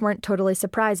results weren't totally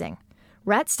surprising.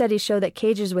 Rat studies show that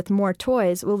cages with more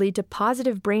toys will lead to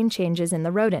positive brain changes in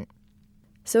the rodent.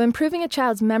 So improving a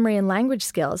child's memory and language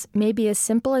skills may be as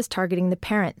simple as targeting the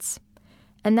parents.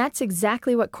 And that's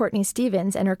exactly what Courtney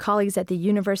Stevens and her colleagues at the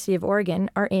University of Oregon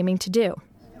are aiming to do.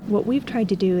 What we've tried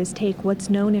to do is take what's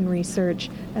known in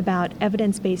research about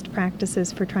evidence-based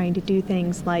practices for trying to do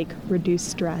things like reduce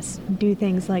stress, do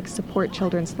things like support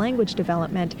children's language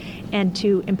development, and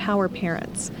to empower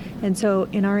parents. And so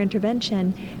in our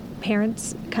intervention,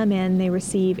 parents come in, they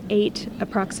receive 8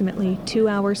 approximately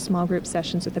 2-hour small group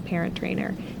sessions with a parent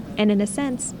trainer. And in a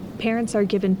sense, parents are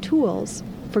given tools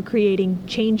for creating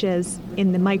changes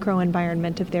in the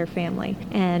microenvironment of their family.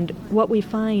 And what we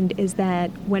find is that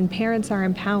when parents are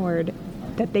empowered,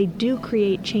 that they do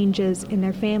create changes in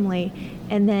their family.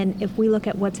 And then if we look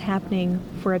at what's happening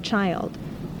for a child,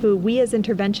 who we as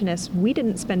interventionists, we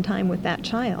didn't spend time with that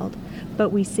child, but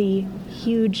we see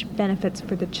huge benefits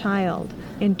for the child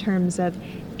in terms of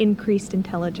increased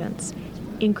intelligence,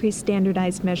 increased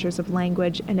standardized measures of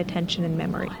language and attention and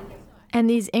memory. And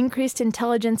these increased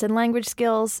intelligence and language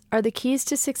skills are the keys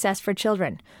to success for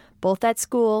children, both at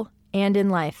school and in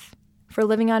life. For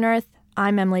Living on Earth,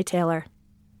 I'm Emily Taylor.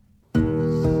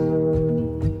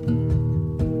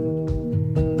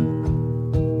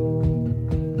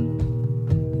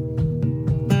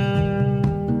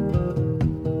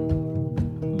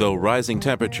 Though rising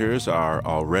temperatures are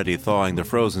already thawing the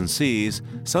frozen seas,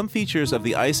 some features of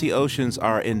the icy oceans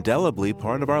are indelibly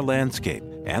part of our landscape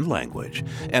and language,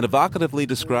 and evocatively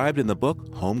described in the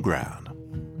book Home Ground.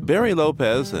 Barry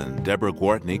Lopez and Deborah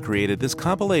Gwartney created this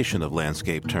compilation of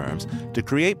landscape terms to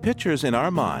create pictures in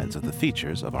our minds of the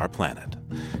features of our planet.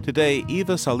 Today,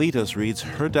 Eva Salitas reads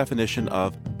her definition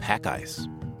of pack ice.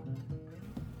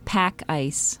 Pack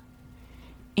ice.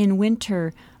 In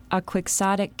winter, a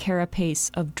quixotic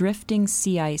carapace of drifting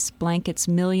sea ice blankets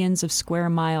millions of square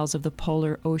miles of the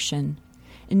polar ocean.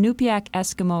 Inupiaq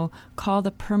Eskimo call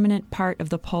the permanent part of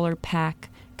the polar pack,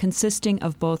 consisting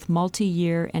of both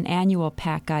multi-year and annual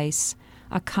pack ice,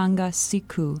 Akanga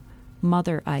Siku,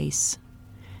 mother ice.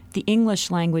 The English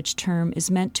language term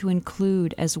is meant to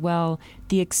include as well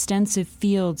the extensive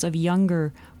fields of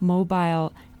younger,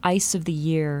 mobile ice of the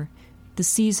year, the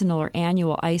seasonal or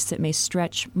annual ice that may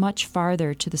stretch much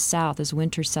farther to the south as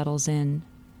winter settles in.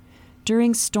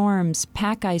 During storms,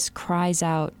 pack ice cries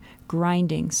out,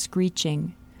 grinding,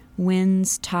 screeching.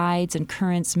 Winds, tides, and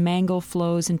currents mangle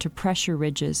flows into pressure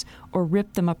ridges or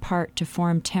rip them apart to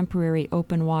form temporary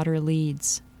open water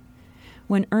leads.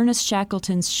 when Ernest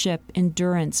Shackleton's ship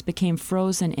Endurance became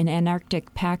frozen in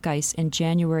Antarctic pack ice in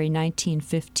January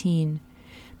 1915.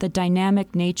 The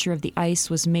dynamic nature of the ice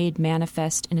was made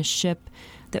manifest in a ship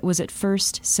that was at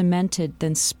first cemented,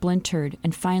 then splintered,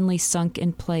 and finally sunk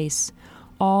in place,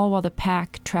 all while the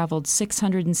pack traveled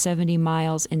 670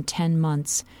 miles in 10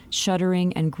 months,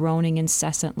 shuddering and groaning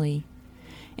incessantly.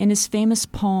 In his famous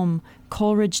poem,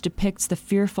 Coleridge depicts the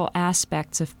fearful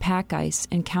aspects of pack ice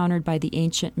encountered by the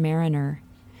ancient mariner.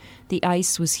 The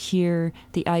ice was here,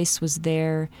 the ice was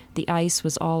there, the ice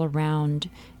was all around.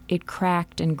 It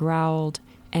cracked and growled,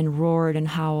 and roared and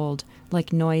howled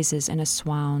like noises in a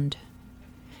swound.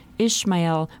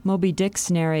 Ishmael, Moby Dick's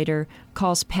narrator,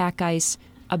 calls pack ice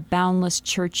a boundless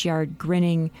churchyard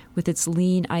grinning with its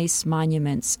lean ice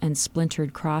monuments and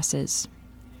splintered crosses.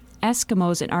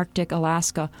 Eskimos in Arctic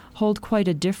Alaska hold quite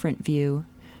a different view.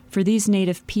 For these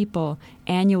native people,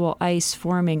 annual ice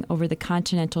forming over the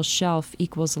continental shelf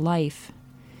equals life.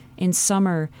 In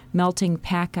summer, melting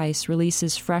pack ice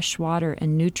releases fresh water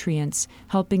and nutrients,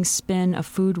 helping spin a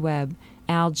food web,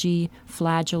 algae,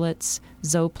 flagellates,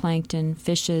 zooplankton,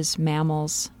 fishes,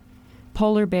 mammals.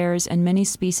 Polar bears and many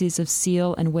species of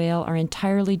seal and whale are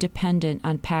entirely dependent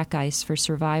on pack ice for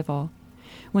survival.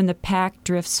 When the pack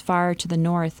drifts far to the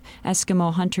north,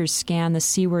 Eskimo hunters scan the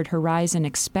seaward horizon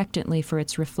expectantly for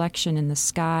its reflection in the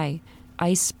sky,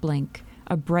 ice blink,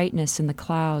 a brightness in the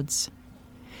clouds.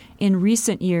 In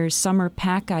recent years, summer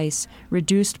pack ice,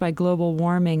 reduced by global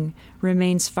warming,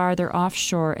 remains farther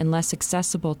offshore and less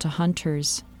accessible to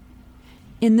hunters.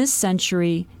 In this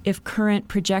century, if current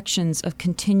projections of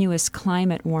continuous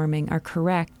climate warming are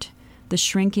correct, the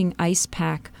shrinking ice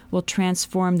pack will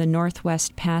transform the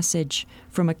Northwest Passage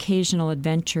from occasional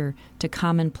adventure to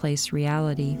commonplace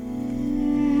reality.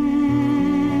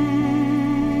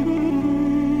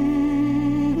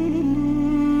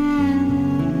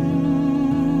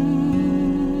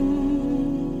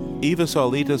 Eva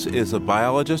Saulitas is a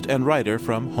biologist and writer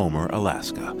from Homer,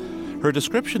 Alaska. Her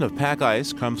description of pack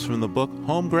ice comes from the book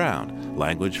Home Ground,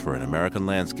 Language for an American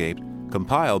Landscape,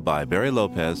 compiled by Barry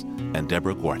Lopez and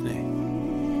Deborah Gwartney. –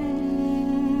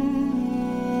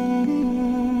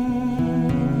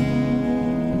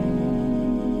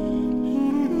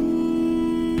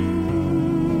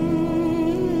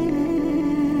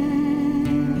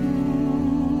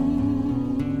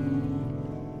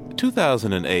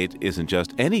 2008 isn't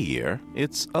just any year,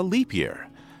 it's a leap year.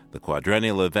 The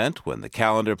quadrennial event when the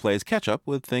calendar plays catch-up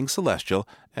with things celestial,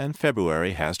 and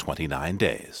February has 29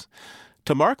 days.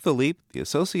 To mark the leap, the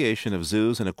Association of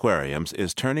Zoos and Aquariums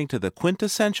is turning to the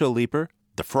quintessential leaper,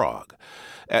 the frog.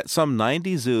 At some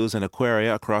 90 zoos and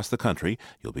aquaria across the country,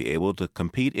 you'll be able to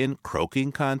compete in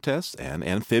croaking contests and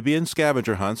amphibian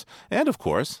scavenger hunts, and, of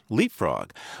course,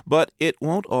 leapfrog. But it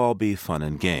won't all be fun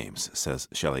and games, says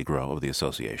Shelley Grow of the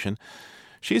association.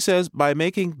 She says by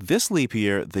making this leap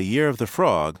year the Year of the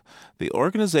Frog, the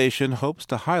organization hopes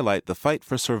to highlight the fight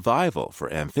for survival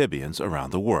for amphibians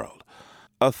around the world.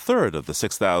 A third of the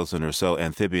 6,000 or so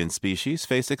amphibian species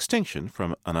face extinction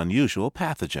from an unusual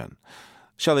pathogen.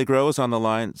 Shelley Grow is on the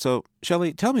line. So,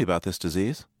 Shelley, tell me about this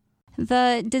disease.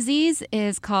 The disease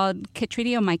is called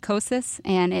chytridiomycosis,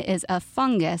 and it is a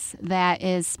fungus that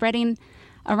is spreading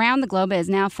around the globe. It is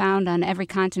now found on every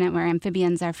continent where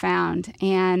amphibians are found.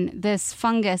 And this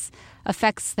fungus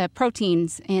affects the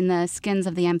proteins in the skins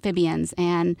of the amphibians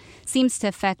and seems to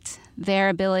affect their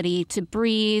ability to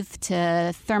breathe,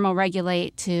 to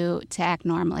thermoregulate, to act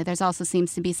normally. There's also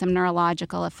seems to be some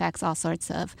neurological effects, all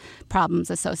sorts of problems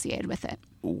associated with it.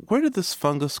 Where did this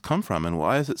fungus come from, and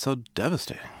why is it so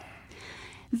devastating?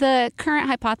 The current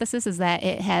hypothesis is that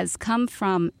it has come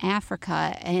from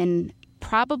Africa and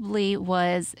probably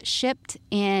was shipped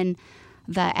in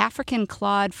the African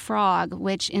clawed frog,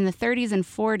 which in the 30s and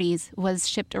 40s was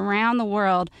shipped around the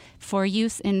world for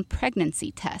use in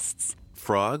pregnancy tests.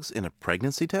 Frogs in a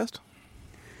pregnancy test?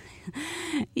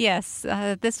 Yes,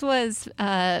 this was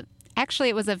actually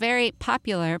it was a very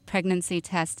popular pregnancy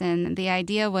test, and the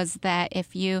idea was that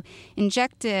if you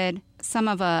injected some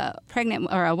of a pregnant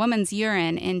or a woman's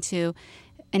urine into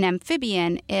an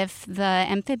amphibian, if the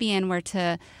amphibian were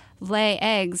to lay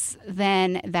eggs,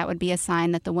 then that would be a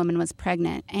sign that the woman was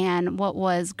pregnant. And what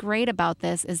was great about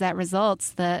this is that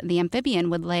results, the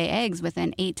amphibian would lay eggs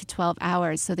within 8 to 12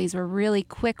 hours. So these were really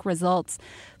quick results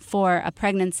for a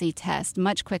pregnancy test,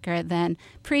 much quicker than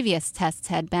previous tests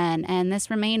had been. And this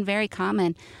remained very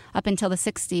common up until the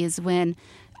 60s when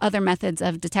other methods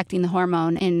of detecting the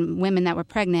hormone in women that were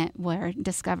pregnant were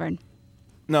discovered.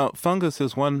 Now, fungus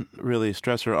is one really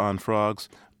stressor on frogs.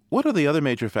 What are the other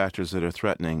major factors that are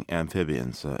threatening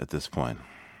amphibians at this point?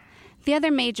 The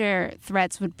other major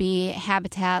threats would be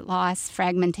habitat loss,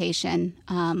 fragmentation,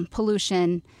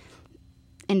 pollution,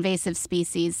 invasive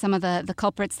species, some of the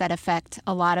culprits that affect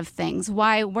a lot of things.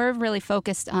 Why we're really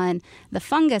focused on the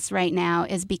fungus right now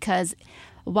is because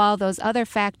while those other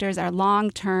factors are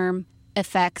long-term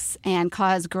effects and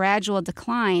cause gradual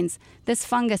declines, this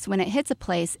fungus, when it hits a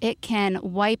place, it can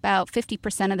wipe out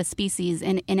 50% of the species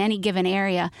in any given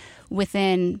area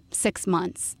within 6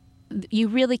 months. You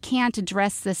really can't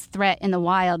address this threat in the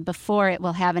wild before it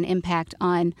will have an impact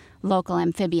on local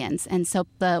amphibians. And so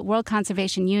the World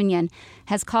Conservation Union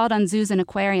has called on zoos and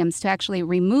aquariums to actually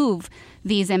remove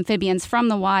these amphibians from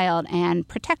the wild and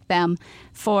protect them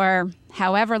for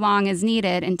however long is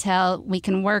needed until we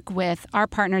can work with our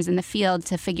partners in the field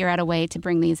to figure out a way to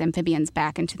bring these amphibians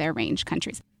back into their range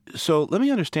countries. So let me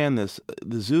understand this.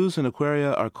 The zoos and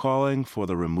aquaria are calling for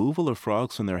the removal of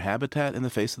frogs from their habitat in the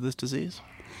face of this disease?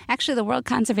 Actually, the World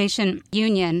Conservation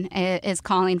Union is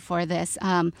calling for this.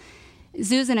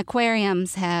 Zoos and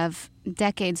aquariums have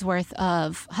decades worth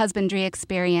of husbandry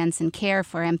experience and care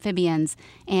for amphibians,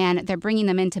 and they're bringing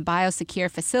them into biosecure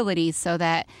facilities so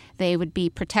that they would be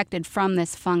protected from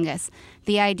this fungus.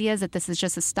 The idea is that this is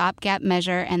just a stopgap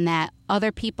measure and that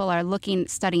other people are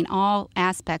studying all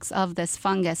aspects of this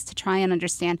fungus to try and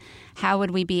understand how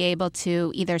would we be able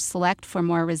to either select for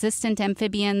more resistant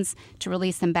amphibians to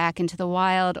release them back into the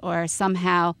wild, or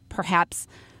somehow perhaps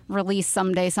release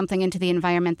someday something into the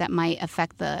environment that might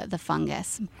affect the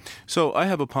fungus. So I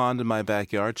have a pond in my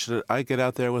backyard. Should I get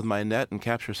out there with my net and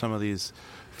capture some of these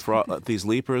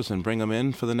leapers and bring them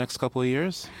in for the next couple of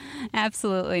years?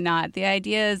 Absolutely not. The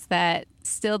idea is that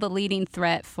still the leading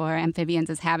threat for amphibians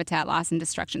is habitat loss and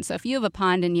destruction. So if you have a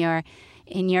pond in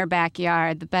your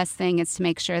backyard, the best thing is to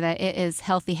make sure that it is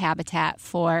healthy habitat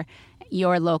for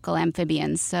your local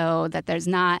amphibians so that there's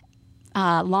not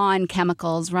lawn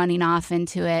chemicals running off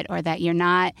into it, or that you're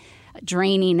not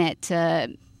draining it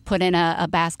to put in a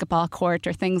basketball court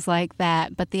or things like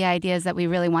that. But the idea is that we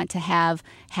really want to have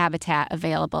habitat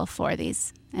available for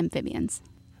these amphibians.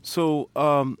 So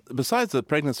besides the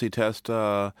pregnancy test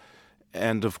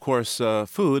and, of course,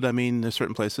 food, I mean, there's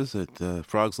certain places that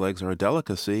frogs' legs are a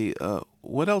delicacy.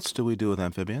 What else do we do with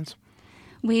amphibians?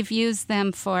 We've used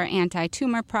them for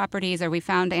anti-tumor properties, or we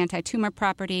found anti-tumor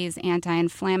properties,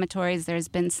 anti-inflammatories. There's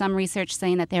been some research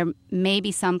saying that there may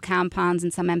be some compounds in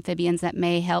some amphibians that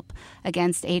may help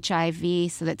against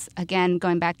HIV. So that's, again,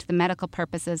 going back to the medical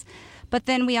purposes. But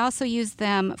then we also use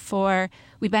them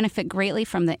we benefit greatly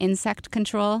from the insect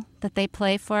control that they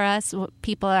play for us.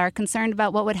 People are concerned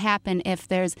about what would happen if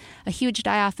there's a huge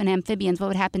die-off in amphibians. What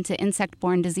would happen to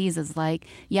insect-borne diseases like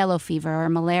yellow fever or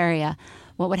malaria?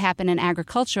 What would happen in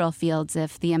agricultural fields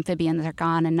if the amphibians are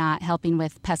gone and not helping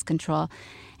with pest control?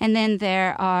 And then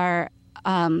there are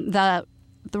the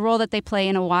role that they play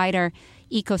in a wider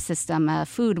ecosystem, a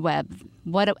food web.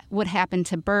 What would happen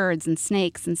to birds and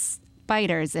snakes and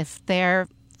spiders if their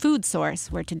food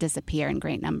source were to disappear in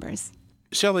great numbers?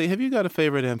 Shelley, have you got a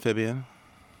favorite amphibian?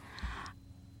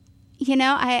 You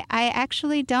know, I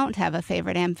actually don't have a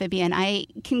favorite amphibian. I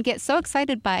can get so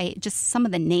excited by just some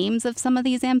of the names of some of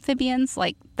these amphibians,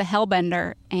 like the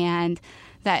hellbender, and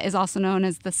that is also known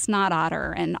as the snot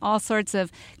otter, and all sorts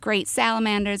of great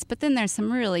salamanders. But then there's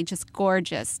some really just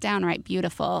gorgeous, downright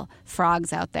beautiful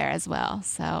frogs out there as well.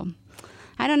 So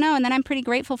I don't know. And then I'm pretty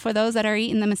grateful for those that are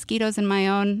eating the mosquitoes in my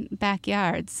own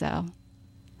backyard. So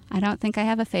I don't think I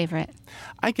have a favorite.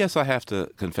 I guess I have to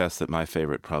confess that my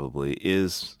favorite probably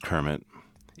is Kermit,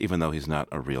 even though he's not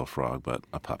a real frog, but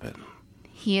a puppet.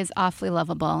 He is awfully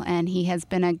lovable, and he has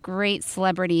been a great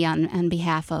celebrity on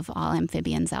behalf of all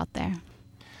amphibians out there.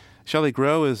 Shelley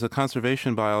Grow is a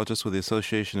conservation biologist with the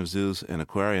Association of Zoos and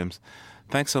Aquariums.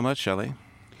 Thanks so much, Shelley.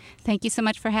 Thank you so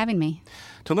much for having me.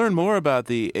 To learn more about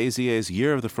the AZA's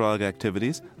Year of the Frog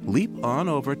activities, leap on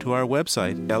over to our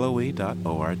website,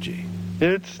 loe.org.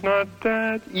 It's not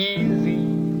that easy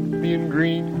being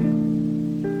green.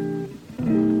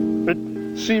 It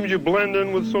seems you blend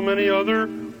in with so many other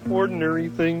ordinary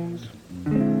things.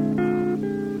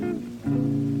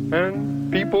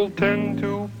 And people tend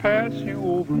to pass you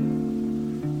over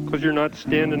because you're not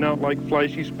standing out like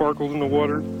flashy sparkles in the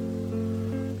water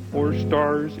or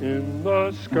stars in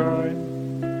the sky.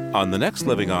 On the next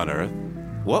Living on Earth,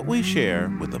 what we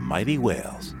share with the mighty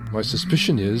whales. My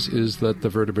suspicion is that the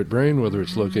vertebrate brain, whether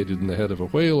it's located in the head of a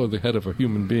whale or the head of a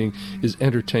human being, is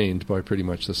entertained by pretty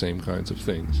much the same kinds of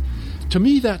things. To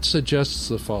me, that suggests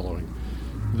the following,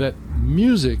 that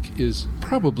music is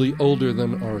probably older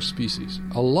than our species,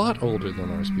 a lot older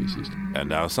than our species. And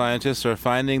now scientists are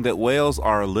finding that whales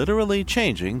are literally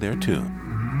changing their tune.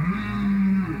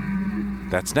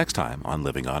 That's next time on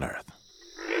Living on Earth.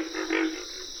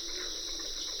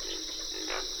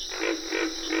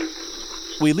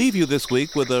 We leave you this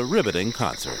week with a riveting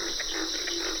concert.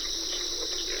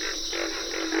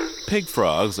 Pig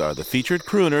frogs are the featured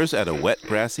crooners at a wet,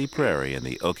 grassy prairie in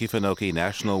the Okefenokee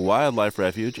National Wildlife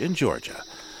Refuge in Georgia.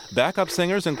 Backup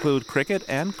singers include cricket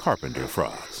and carpenter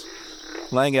frogs.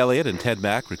 Lang Elliott and Ted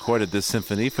Mack recorded this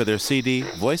symphony for their CD,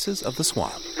 Voices of the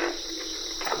Swamp.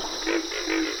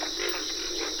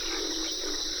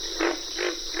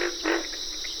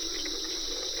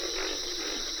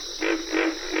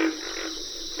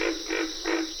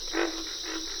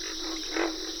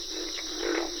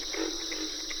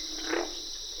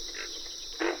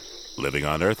 Living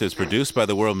on Earth is produced by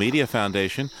the World Media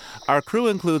Foundation. Our crew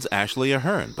includes Ashley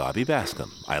Ahern, Bobby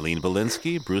Bascom, Eileen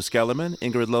Belinsky, Bruce Gellerman,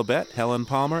 Ingrid Lobet, Helen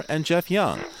Palmer, and Jeff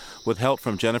Young, with help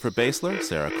from Jennifer Basler,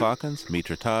 Sarah Calkins,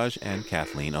 Mitra Taj, and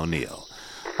Kathleen O'Neill.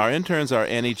 Our interns are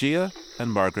Annie Gia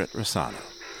and Margaret Rossano.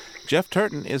 Jeff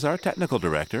Turton is our technical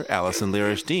director. Allison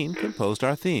Lirish-Dean composed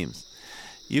our themes.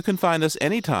 You can find us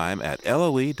anytime at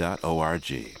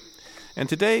loe.org. And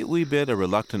today we bid a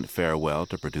reluctant farewell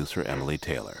to producer Emily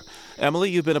Taylor.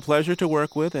 Emily, you've been a pleasure to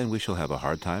work with, and we shall have a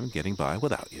hard time getting by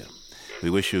without you. We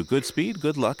wish you good speed,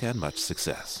 good luck, and much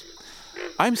success.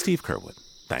 I'm Steve Curwood.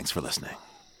 Thanks for listening.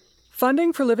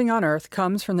 Funding for Living on Earth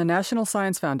comes from the National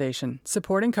Science Foundation,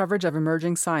 supporting coverage of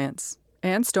emerging science,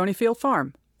 and Stonyfield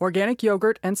Farm, organic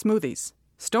yogurt and smoothies.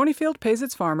 Stonyfield pays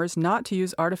its farmers not to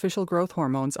use artificial growth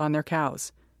hormones on their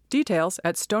cows. Details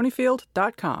at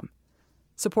stonyfield.com.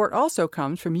 Support also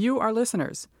comes from you, our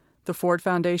listeners, the Ford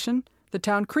Foundation, the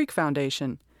Town Creek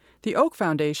Foundation, the Oak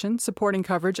Foundation, supporting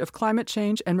coverage of climate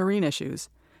change and marine issues,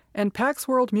 and Pax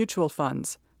World Mutual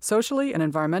Funds, socially and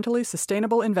environmentally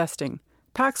sustainable investing.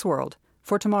 Pax World,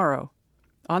 for tomorrow.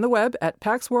 On the web at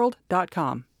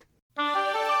paxworld.com.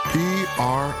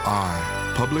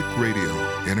 PRI, Public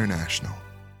Radio International.